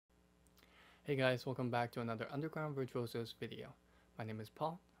Hey guys, welcome back to another Underground Virtuosos video. My name is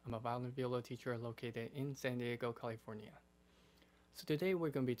Paul. I'm a violin viola teacher located in San Diego, California. So today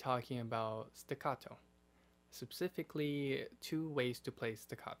we're going to be talking about staccato, specifically two ways to play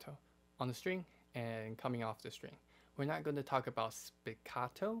staccato, on the string and coming off the string. We're not going to talk about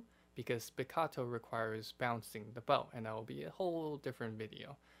spiccato because spiccato requires bouncing the bow, and that will be a whole different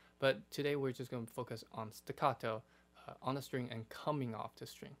video. But today we're just going to focus on staccato on the string and coming off the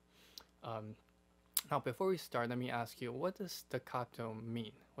string. Now, before we start, let me ask you, what does staccato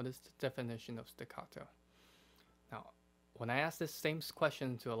mean? What is the definition of staccato? Now, when I ask this same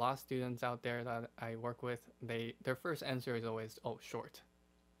question to a lot of students out there that I work with, their first answer is always, oh, short.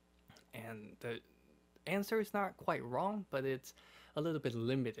 And the answer is not quite wrong, but it's a little bit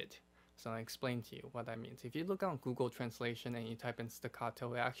limited. So I'll explain to you what that means. If you look on Google Translation and you type in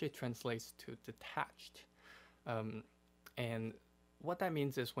staccato, it actually translates to detached. And what that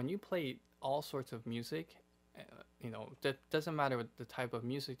means is when you play all sorts of music, that doesn't matter the type of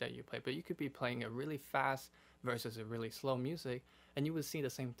music that you play, but you could be playing a really fast versus a really slow music, and you would see the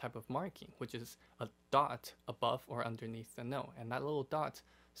same type of marking, which is a dot above or underneath the note. And that little dot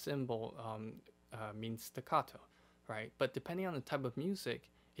symbol means staccato, right? But depending on the type of music,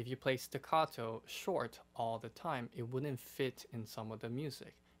 if you play staccato short all the time, it wouldn't fit in some of the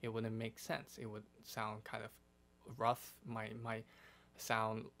music. It wouldn't make sense. It would sound kind of rough, might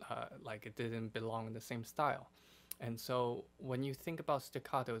sound like it didn't belong in the same style. And so when you think about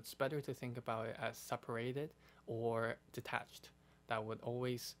staccato, it's better to think about it as separated or detached. That would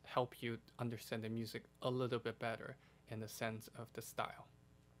always help you understand the music a little bit better in the sense of the style.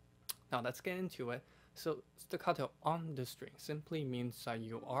 Now let's get into it. So staccato on the string simply means that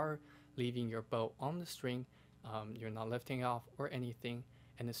you are leaving your bow on the string. You're not lifting off or anything.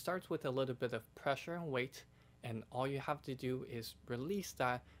 And it starts with a little bit of pressure and weight. And all you have to do is release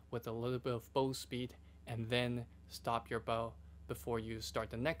that with a little bit of bow speed and then stop your bow before you start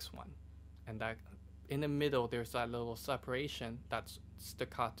the next one. And that in the middle, there's that little separation, that's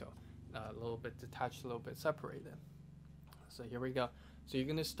staccato, a little bit detached, a little bit separated. So here we go. So you're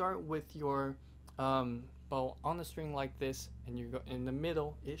gonna start with your bow on the string like this, and you go in the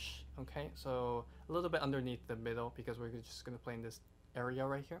middle-ish, okay? So a little bit underneath the middle because we're just gonna play in this area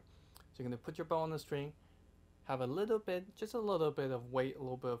right here. So you're gonna put your bow on the string, have a little bit, just a little bit of weight, a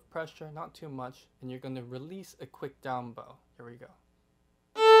little bit of pressure, not too much, and you're going to release a quick down bow. Here we go.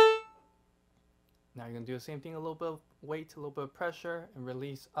 Now you're going to do the same thing, a little bit of weight, a little bit of pressure, and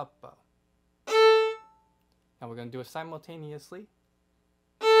release up bow. Now we're going to do it simultaneously.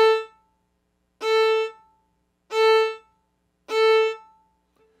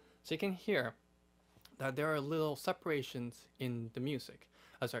 So you can hear that there are little separations in the music,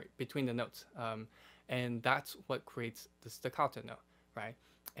 between the notes. And that's what creates the staccato note, right?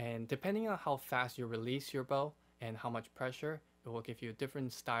 And depending on how fast you release your bow and how much pressure, it will give you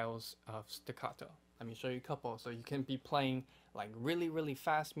different styles of staccato. Let me show you a couple. So you can be playing like really, really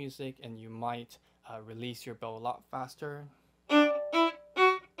fast music and you might release your bow a lot faster.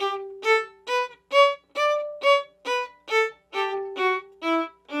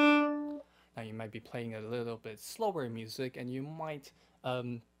 Now you might be playing a little bit slower music and you might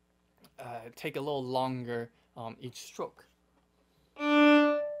take a little longer each stroke.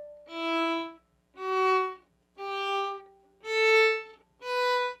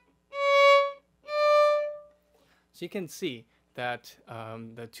 So you can see that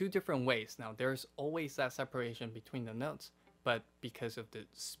the two different ways. Now there's always that separation between the notes, but because of the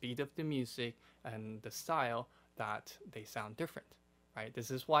speed of the music and the style, that they sound different, right? This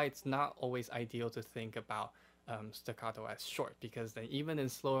is why it's not always ideal to think about staccato as short, because then even in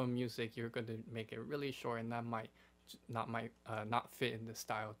slower music you're going to make it really short, and that might not fit in the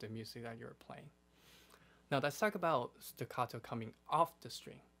style of the music that you're playing. Now let's talk about staccato coming off the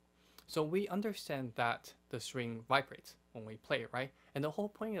string. So we understand that the string vibrates when we play it, right? And the whole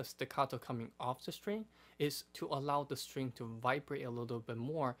point of staccato coming off the string is to allow the string to vibrate a little bit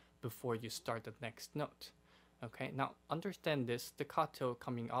more before you start the next note. Okay, now understand this, staccato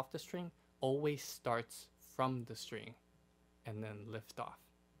coming off the string always starts from the string and then lift off.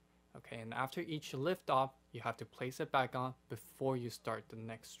 Okay, and after each lift off, you have to place it back on before you start the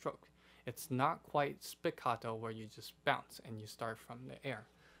next stroke. It's not quite spiccato where you just bounce and you start from the air.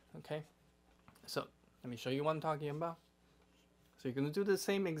 Okay, so let me show you what I'm talking about. So you're going to do the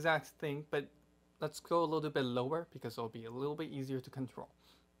same exact thing, but let's go a little bit lower because it'll be a little bit easier to control.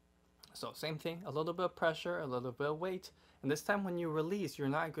 So same thing, a little bit of pressure, a little bit of weight. And this time when you release, you're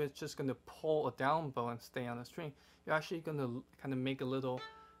not just going to pull a down bow and stay on the string. You're actually going to kind of make a little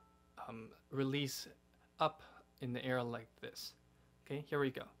release up in the air like this. Okay, here we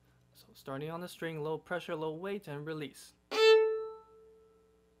go. So starting on the string, low pressure, low weight, and release.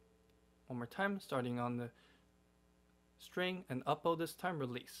 One more time, starting on the string and up bow this time,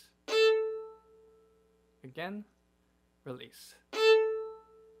 release. Again, release.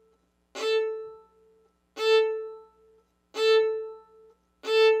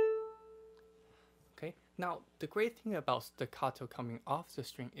 Okay, now the great thing about staccato coming off the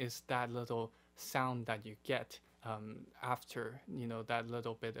string is that little sound that you get after, you know, that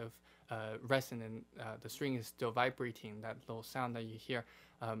little bit of resonant, the string is still vibrating, that little sound that you hear.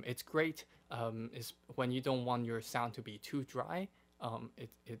 It's great is when you don't want your sound to be too dry.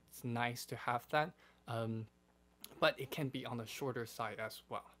 It's nice to have that, but it can be on the shorter side as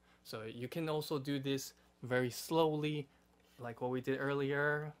well. So you can also do this very slowly, like what we did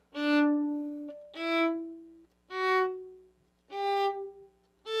earlier.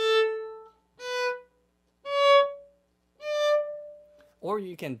 Or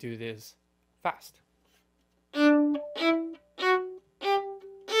you can do this fast.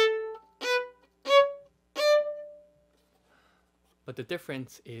 But the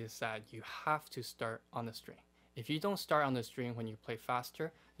difference is that you have to start on the string. If you don't start on the string when you play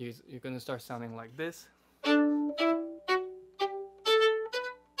faster, you're going to start sounding like this.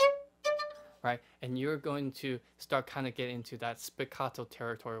 Right? And you're going to start kind of get into that spiccato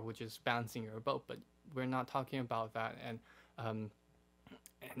territory, which is bouncing your bow. But we're not talking about that. And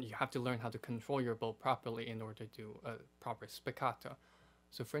you have to learn how to control your bow properly in order to do a proper spiccato.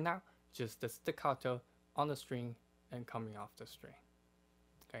 So for now, just the staccato on the string and coming off the string.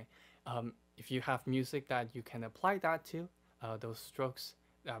 Okay. If you have music that you can apply that to, those strokes,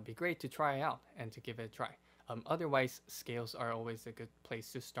 that'd be great to try out and to give it a try. Otherwise, scales are always a good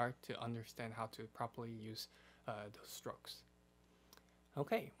place to start to understand how to properly use those strokes.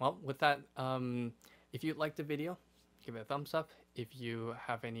 Okay, well, with that, if you liked the video, give it a thumbs up. If you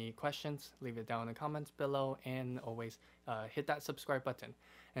have any questions, leave it down in the comments below, and always hit that subscribe button.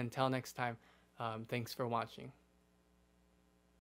 Until next time, thanks for watching.